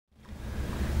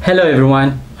Hello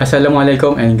everyone,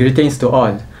 Assalamualaikum and greetings to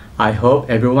all. I hope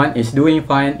everyone is doing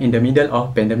fine in the middle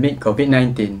of pandemic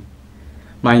COVID-19.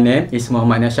 My name is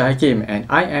Muhamad Nashahakim and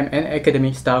I am an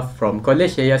academic staff from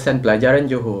Kolej Yayasan Pelajaran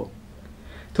Johor.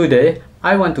 Today,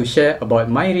 I want to share about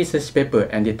my research paper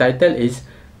and the title is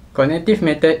Cognitive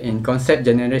Method in Concept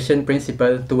Generation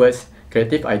Principle Towards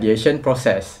Creative Ideation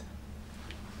Process.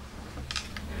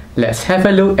 Let's have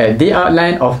a look at the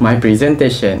outline of my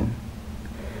presentation.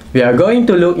 We are going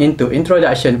to look into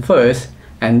introduction first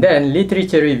and then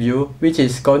literature review, which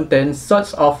is content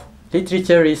sorts of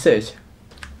literature research.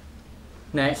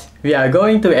 Next, we are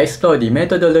going to explore the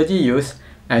methodology used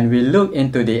and we'll look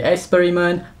into the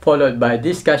experiment followed by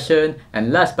discussion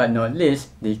and last but not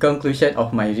least, the conclusion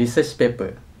of my research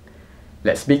paper.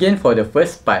 Let's begin for the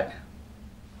first part.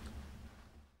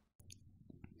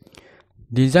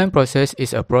 Design process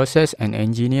is a process an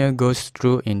engineer goes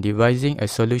through in devising a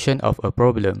solution of a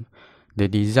problem. The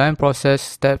design process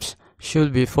steps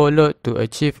should be followed to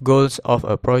achieve goals of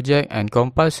a project and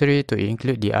compulsory to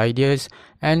include the ideas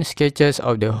and sketches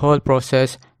of the whole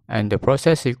process, and the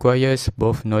process requires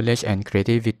both knowledge and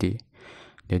creativity.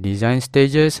 The design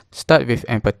stages start with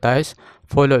empathize,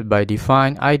 followed by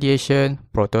define, ideation,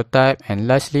 prototype, and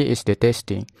lastly is the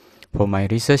testing. For my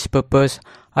research purpose,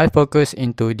 I focus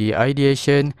into the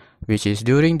ideation, which is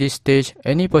during this stage,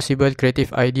 any possible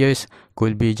creative ideas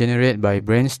could be generated by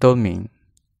brainstorming.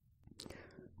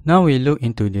 Now we look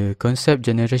into the concept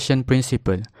generation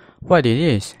principle. What it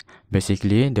is?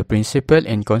 Basically, the principle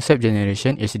in concept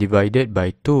generation is divided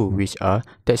by two, which are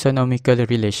taxonomical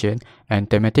relation and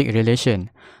thematic relation.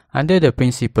 Under the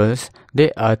principles,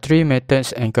 there are three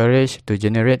methods encouraged to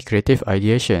generate creative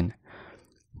ideation.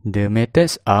 The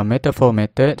methods are metaphor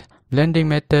method, blending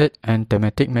method, and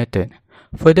thematic method.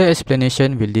 Further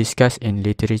explanation will discuss in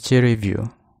literature review.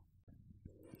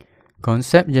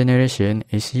 Concept generation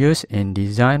is used in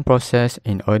design process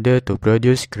in order to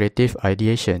produce creative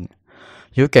ideation.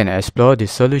 You can explore the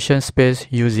solution space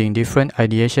using different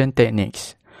ideation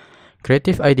techniques.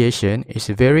 Creative ideation is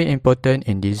very important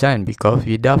in design because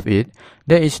without it,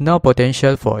 there is no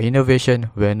potential for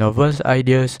innovation where novel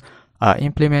ideas are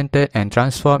implemented and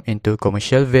transformed into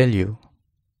commercial value.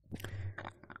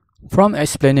 From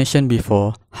explanation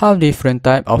before, how different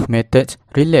type of methods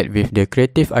relate with the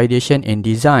creative ideation in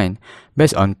design,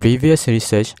 based on previous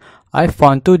research, I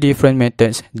found two different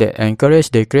methods that encourage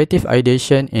the creative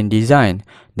ideation in design.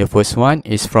 The first one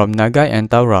is from Nagai and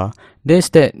Taura. They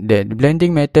state that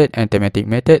blending method and thematic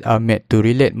method are made to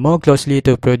relate more closely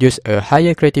to produce a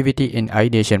higher creativity in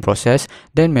ideation process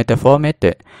than metaphor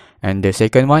method. And the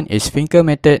second one is Finker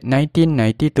method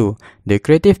 1992. The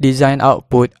creative design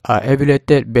output are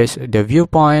evaluated based on the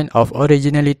viewpoint of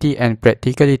originality and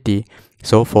practicality.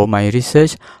 So for my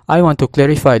research, I want to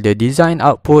clarify the design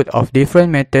output of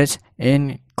different methods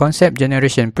in concept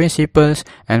generation principles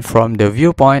and from the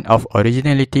viewpoint of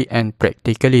originality and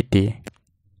practicality.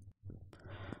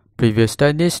 Previous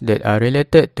studies that are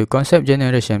related to concept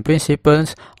generation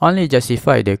principles only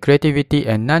justify the creativity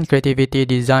and non-creativity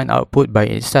design output by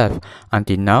itself.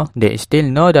 Until now, there is still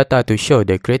no data to show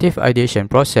the creative ideation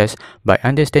process by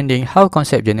understanding how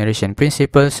concept generation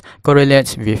principles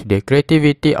correlates with the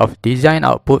creativity of design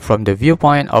output from the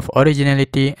viewpoint of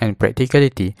originality and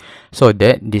practicality. So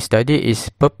that this study is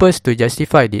purposed to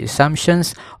justify the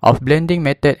assumptions of blending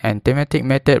method and thematic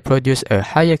method produce a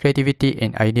higher creativity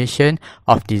in ideation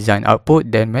of design output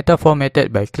than metaphor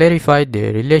method by clarify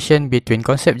the relation between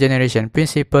concept generation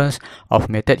principles of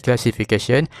method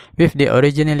classification with the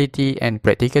originality and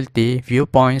practicality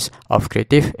viewpoints of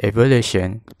creative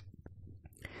evaluation.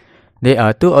 There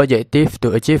are two objectives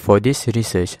to achieve for this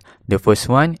research. The first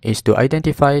one is to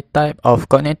identify type of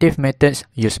cognitive methods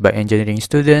used by engineering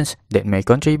students that may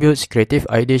contribute creative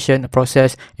ideation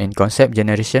process in concept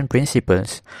generation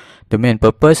principles. The main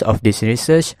purpose of this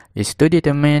research is to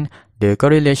determine the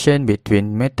correlation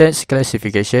between methods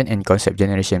classification and concept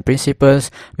generation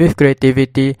principles with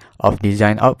creativity of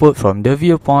design output from the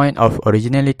viewpoint of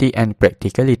originality and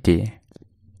practicality.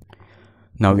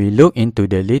 Now we look into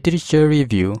the literature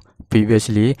review.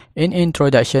 Previously, in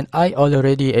introduction, I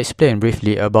already explained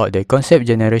briefly about the concept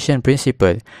generation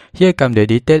principle. Here come the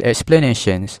detailed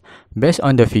explanations. Based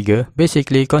on the figure,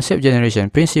 basically concept generation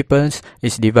principles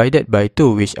is divided by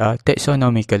two, which are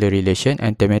taxonomical relation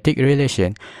and thematic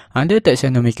relation. Under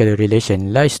taxonomical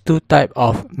relation lies two types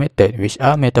of method, which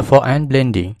are metaphor and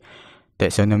blending.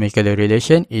 Taxonomical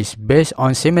relation is based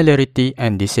on similarity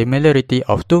and dissimilarity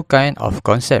of two kinds of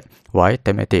concept, while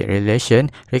thematic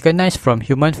relation recognized from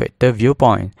human factor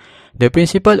viewpoint. The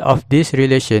principle of this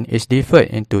relation is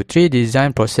divided into three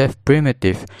design process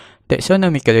primitives.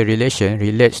 Taxonomical relation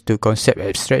relates to concept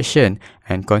abstraction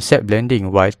and concept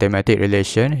blending, while thematic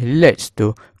relation relates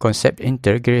to concept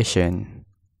integration.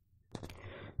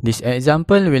 This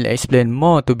example will explain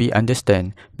more to be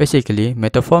understood. Basically,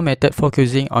 metaphor method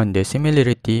focusing on the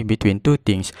similarity between two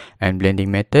things, and blending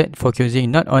method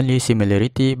focusing not only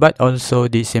similarity but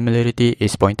also dissimilarity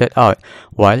is pointed out,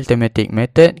 while thematic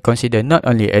method consider not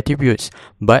only attributes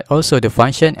but also the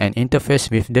function and interface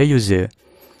with the user.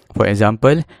 For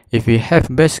example, if we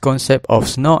have base concept of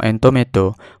snow and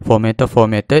tomato, for metaphor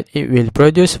method it will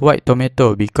produce white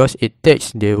tomato because it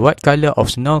takes the white color of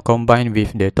snow combined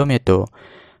with the tomato.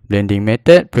 Blending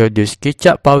method produce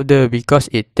ketchup powder because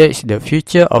it takes the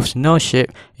feature of snow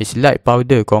shape is light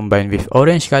powder combined with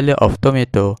orange color of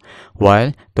tomato,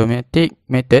 while thematic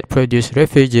method produce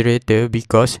refrigerator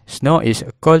because snow is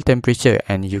a cold temperature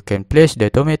and you can place the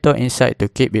tomato inside to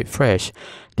keep it fresh.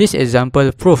 This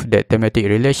example proves that thematic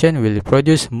relation will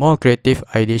produce more creative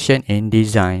ideation in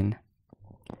design.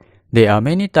 There are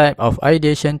many types of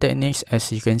ideation techniques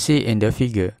as you can see in the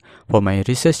figure. For my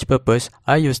research purpose,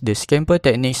 I use the Scamper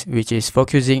techniques, which is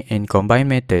focusing in combined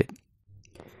method.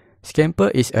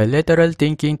 Scamper is a lateral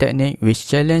thinking technique which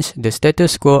challenges the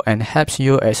status quo and helps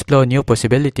you explore new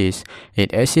possibilities.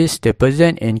 It assists the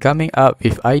person in coming up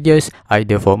with ideas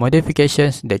either for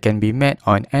modifications that can be made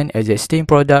on an existing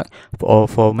product or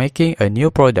for making a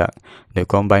new product. The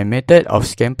combined method of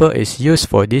Scamper is used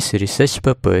for this research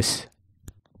purpose.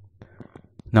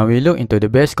 Now we look into the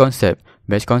base concept.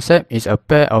 Base concept is a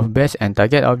pair of base and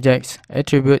target objects,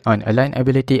 attribute on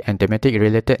alignability and thematic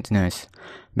relatedness.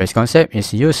 Base concept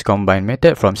is used combined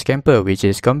method from Scamper, which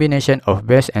is combination of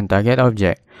base and target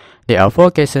object. There are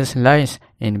 4 cases lies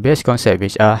in base concept,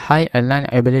 which are high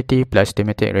alignability plus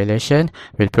thematic relation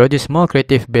will produce more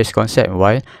creative base concept,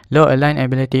 while low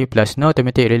alignability plus no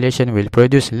thematic relation will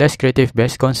produce less creative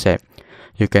base concept.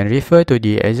 You can refer to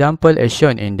the example as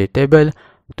shown in the table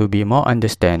to be more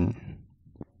understand.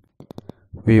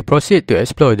 We proceed to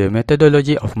explore the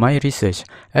methodology of my research.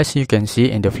 As you can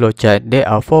see in the flowchart, there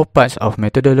are 4 parts of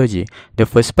methodology. The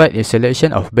first part is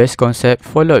selection of base concept,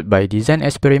 followed by design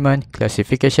experiment,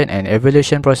 classification and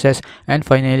evaluation process, and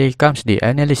finally comes the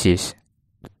analysis.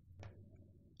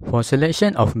 For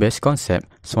selection of base concept,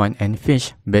 swan and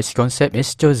fish base concept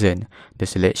is chosen. The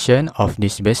selection of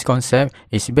this base concept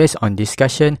is based on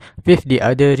discussion with the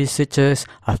other researchers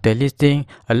after listing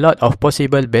a lot of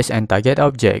possible base and target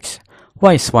objects.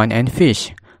 Why swan and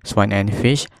fish? Swan and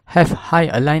fish have high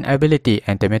alignability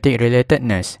and thematic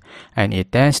relatedness, and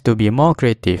it tends to be more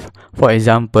creative. For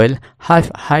example,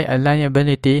 have high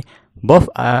alignability, both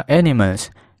are animals,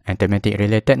 and thematic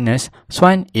relatedness,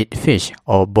 swan eat fish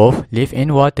or both live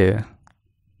in water.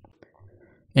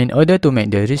 In order to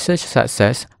make the research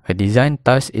success, a design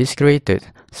task is created.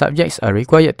 Subjects are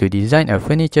required to design a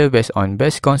furniture based on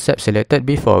base concept selected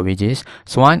before, which is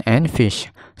swan and fish.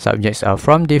 Subjects are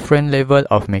from different level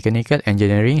of mechanical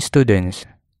engineering students.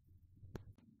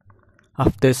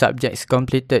 After subjects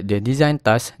completed the design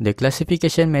task, the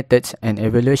classification methods and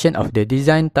evaluation of the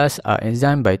design task are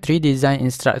examined by 3 design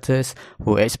instructors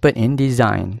who are expert in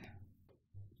design.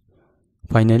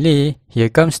 Finally, here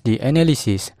comes the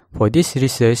analysis. For this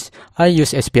research, I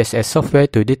use SPSS software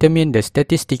to determine the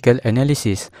statistical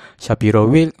analysis. Shapiro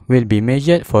will be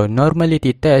measured for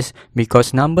normality test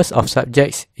because numbers of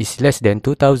subjects is less than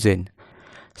 2000.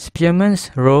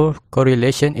 Spearman's rule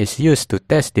correlation is used to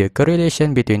test the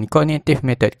correlation between cognitive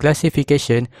method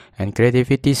classification and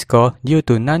creativity score due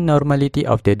to non-normality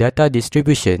of the data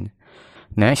distribution.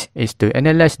 Next is to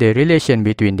analyze the relation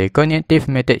between the cognitive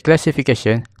method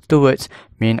classification towards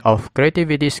mean of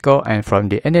creativity score, and from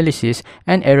the analysis,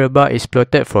 an error bar is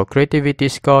plotted for creativity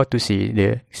score to see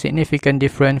the significant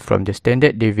difference from the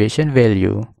standard deviation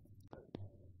value.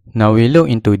 Now we look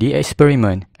into the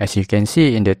experiment. As you can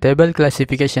see in the table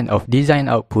classification of design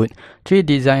output, 3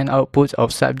 design outputs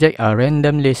of subject are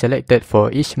randomly selected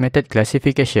for each method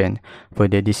classification.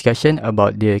 Further discussion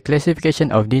about the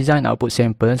classification of design output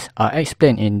samples are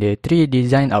explained in the 3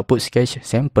 design output sketch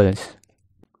samples.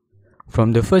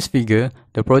 From the first figure,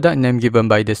 the product name given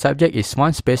by the subject is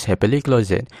Swan Space Happily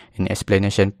Closet. In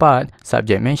explanation part,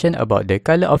 subject mentioned about the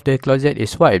color of the closet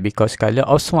is white because color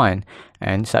of swan,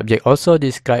 and subject also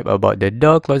described about the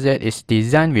door closet is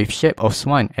designed with shape of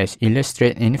swan as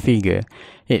illustrated in figure.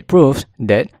 It proves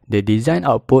that the design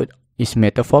output is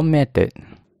metaphor method.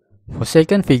 For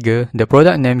second figure, the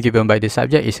product name given by the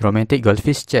subject is Romantic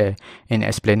Goldfish Chair. In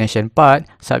explanation part,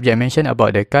 subject mentioned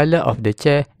about the color of the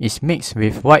chair is mixed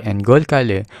with white and gold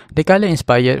color. The color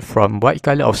inspired from white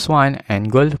color of swan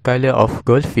and gold color of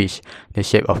goldfish. The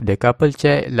shape of the couple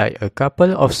chair like a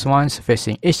couple of swans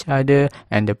facing each other,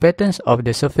 and the patterns of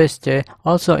the surface chair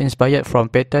also inspired from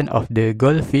pattern of the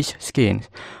goldfish skins.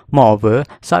 Moreover,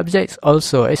 subjects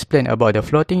also explain about the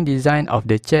floating design of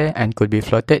the chair and could be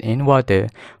floated in water.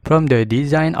 From the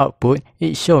design output,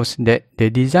 it shows that the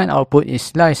design output is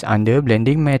sliced under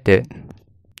blending method.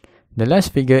 The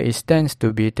last figure tends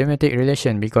to be thematic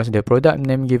relation because the product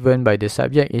name given by the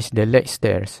subject is the leg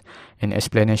stairs. In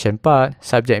explanation part,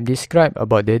 subject describe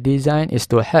about the design is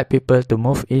to help people to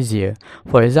move easier.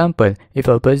 For example, if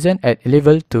a person at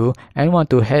level 2 and want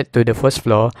to head to the first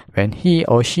floor, when he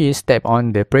or she step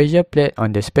on the pressure plate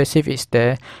on the specific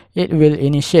stair, it will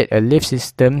initiate a lift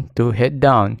system to head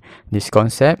down. This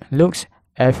concept looks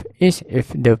as if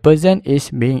the person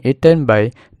is being eaten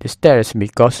by the stairs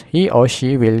because he or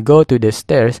she will go to the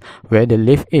stairs where the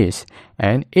lift is,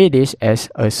 and it is as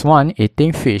a swan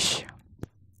eating fish.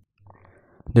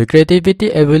 The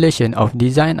creativity evaluation of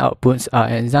design outputs are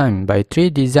examined by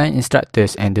 3 design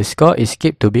instructors and the score is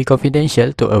kept to be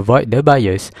confidential to avoid the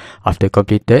bias. After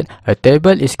completed, a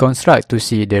table is constructed to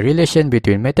see the relation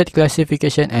between method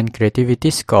classification and creativity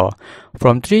score.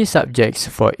 From 3 subjects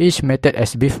for each method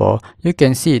as before, you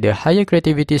can see the higher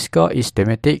creativity score is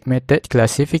thematic method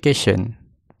classification.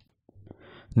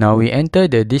 Now we enter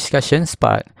the discussions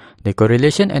part. The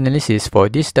correlation analysis for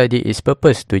this study is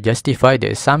purposed to justify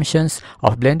the assumptions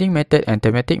of blending method and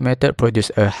thematic method produce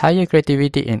a higher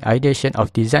creativity in ideation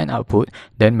of design output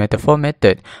than metaphor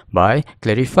method by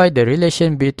clarify the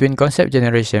relation between concept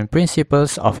generation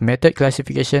principles of method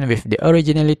classification with the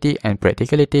originality and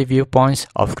practicality viewpoints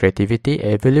of creativity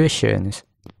evaluations.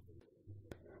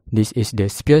 This is the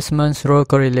Spearman's rule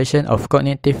correlation of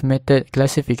cognitive method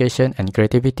classification and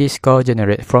creativity score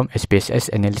generated from SPSS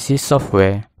analysis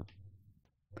software.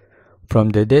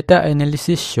 From the data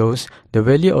analysis shows, the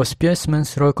value of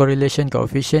Spearman's rule correlation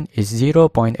coefficient is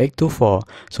 0.824,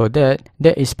 so that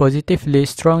there is positively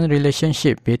strong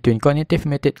relationship between cognitive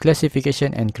method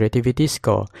classification and creativity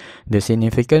score. The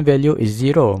significant value is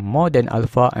 0, more than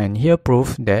alpha, and here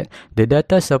proof that the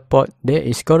data support there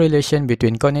is correlation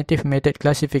between cognitive method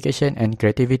classification and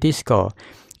creativity score.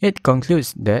 It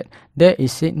concludes that there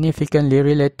is significantly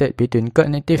related between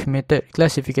cognitive method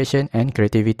classification and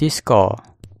creativity score.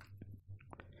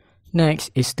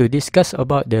 Next is to discuss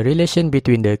about the relation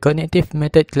between the cognitive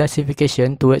method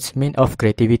classification towards mean of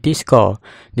creativity score.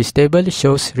 This table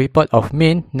shows report of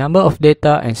mean, number of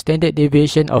data, and standard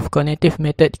deviation of cognitive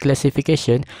method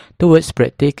classification towards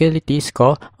practicality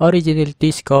score,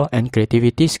 originality score, and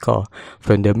creativity score.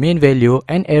 From the mean value,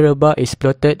 an error bar is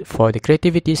plotted for the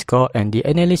creativity score, and the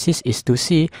analysis is to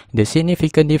see the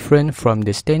significant difference from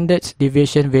the standard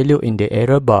deviation value in the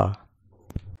error bar.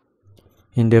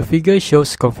 In the figure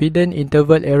shows confidence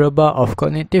interval error bar of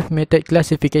cognitive method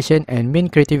classification and mean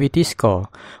creativity score.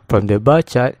 From the bar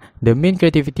chart, the mean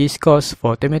creativity scores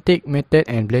for thematic method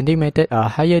and blending method are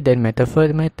higher than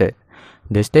metaphor method.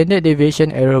 The standard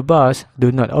deviation error bars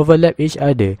do not overlap each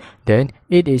other, then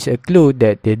it is a clue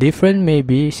that the difference may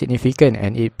be significant,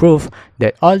 and it proves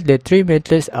that all the 3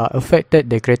 methods are affected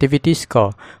the creativity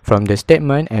score. From the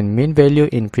statement and mean value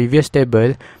in previous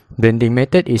table, blending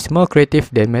method is more creative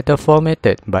than metaphor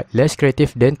method but less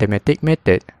creative than thematic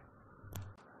method.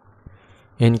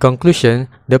 In conclusion,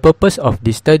 the purpose of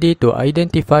this study to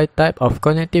identify type of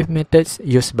cognitive methods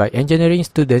used by engineering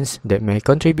students that may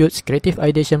contribute creative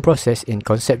ideation process in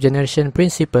concept generation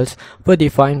principles were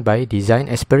defined by design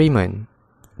experiment.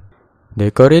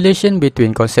 The correlation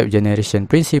between concept generation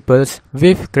principles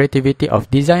with creativity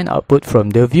of design output from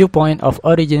the viewpoint of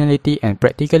originality and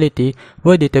practicality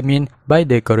were determined by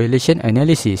the correlation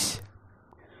analysis.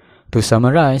 To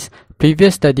summarize,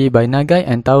 previous study by Nagai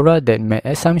and Taura that made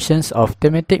assumptions of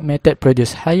thematic method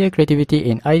produce higher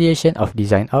creativity in ideation of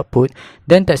design output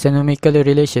than taxonomical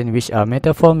relation which are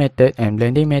metaphor method and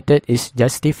blending method is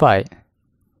justified.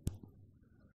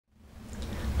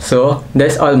 So,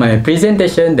 that's all my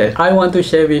presentation that I want to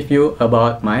share with you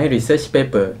about my research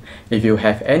paper. If you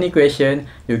have any question,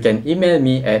 you can email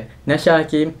me at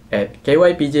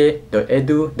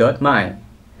nashahakim@kypj.edu.my.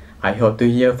 I hope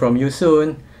to hear from you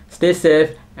soon. Stay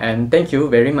safe and thank you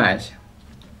very much.